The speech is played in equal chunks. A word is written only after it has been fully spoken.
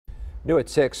New at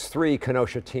 6, 3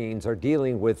 Kenosha teens are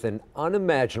dealing with an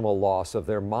unimaginable loss of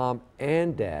their mom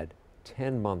and dad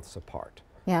 10 months apart.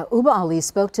 Yeah, Uba Ali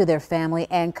spoke to their family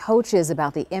and coaches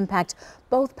about the impact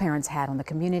both parents had on the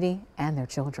community and their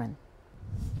children.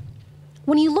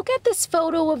 When you look at this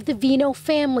photo of the Veinot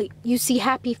family, you see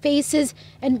happy faces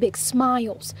and big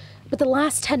smiles. But the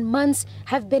last 10 months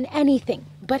have been anything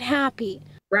but happy.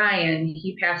 Brian,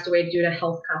 he passed away due to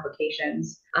health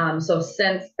complications. So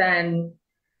since then,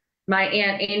 my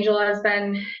Aunt Angela has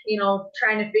been,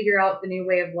 trying to figure out the new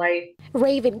way of life.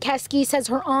 Raven Keske says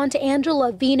her Aunt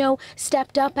Angela Veinot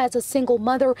stepped up as a single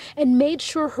mother and made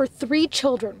sure her 3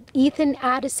 children, Ethan,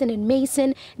 Addison, and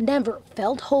Mason, never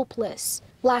felt hopeless.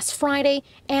 Last Friday,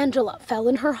 Angela fell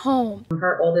in her home.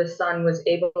 Her oldest son was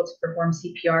able to perform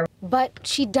CPR. But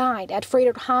she died at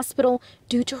Veinot Hospital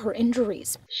due to her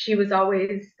injuries. She was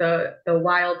always the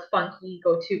wild, funky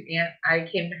go-to aunt. I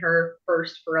came to her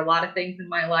first for a lot of things in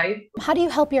my life. How do you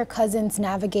help your cousins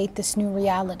navigate this new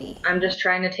reality? I'm just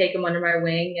trying to take them under my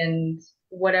wing, and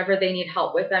whatever they need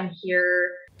help with, I'm here.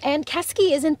 And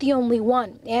Keske isn't the only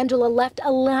one. Angela left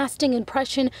a lasting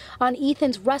impression on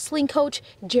Ethan's wrestling coach,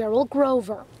 Gerald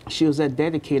Grover. She was that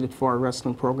dedicated for our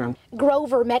wrestling program.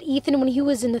 Grover met Ethan when he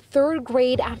was in the 3rd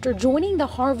grade after joining the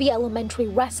Harvey Elementary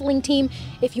wrestling team.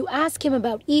 If you ask him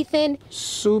about Ethan,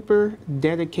 super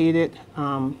dedicated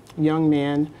young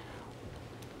man,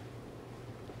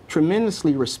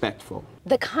 tremendously respectful.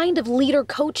 The kind of leader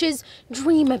coaches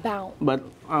dream about. But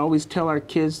I always tell our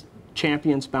kids,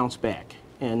 champions bounce back.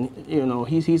 And,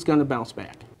 he's going to bounce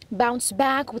back. Bounce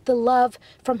back with the love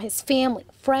from his family,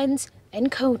 friends,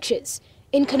 and coaches.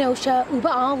 In Kenosha, Uba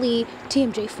Ali,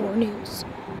 TMJ4 News.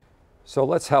 So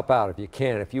let's help out if you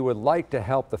can. If you would like to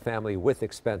help the family with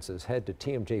expenses, head to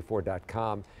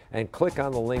TMJ4.com and click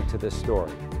on the link to this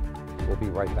story. We'll be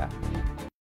right back.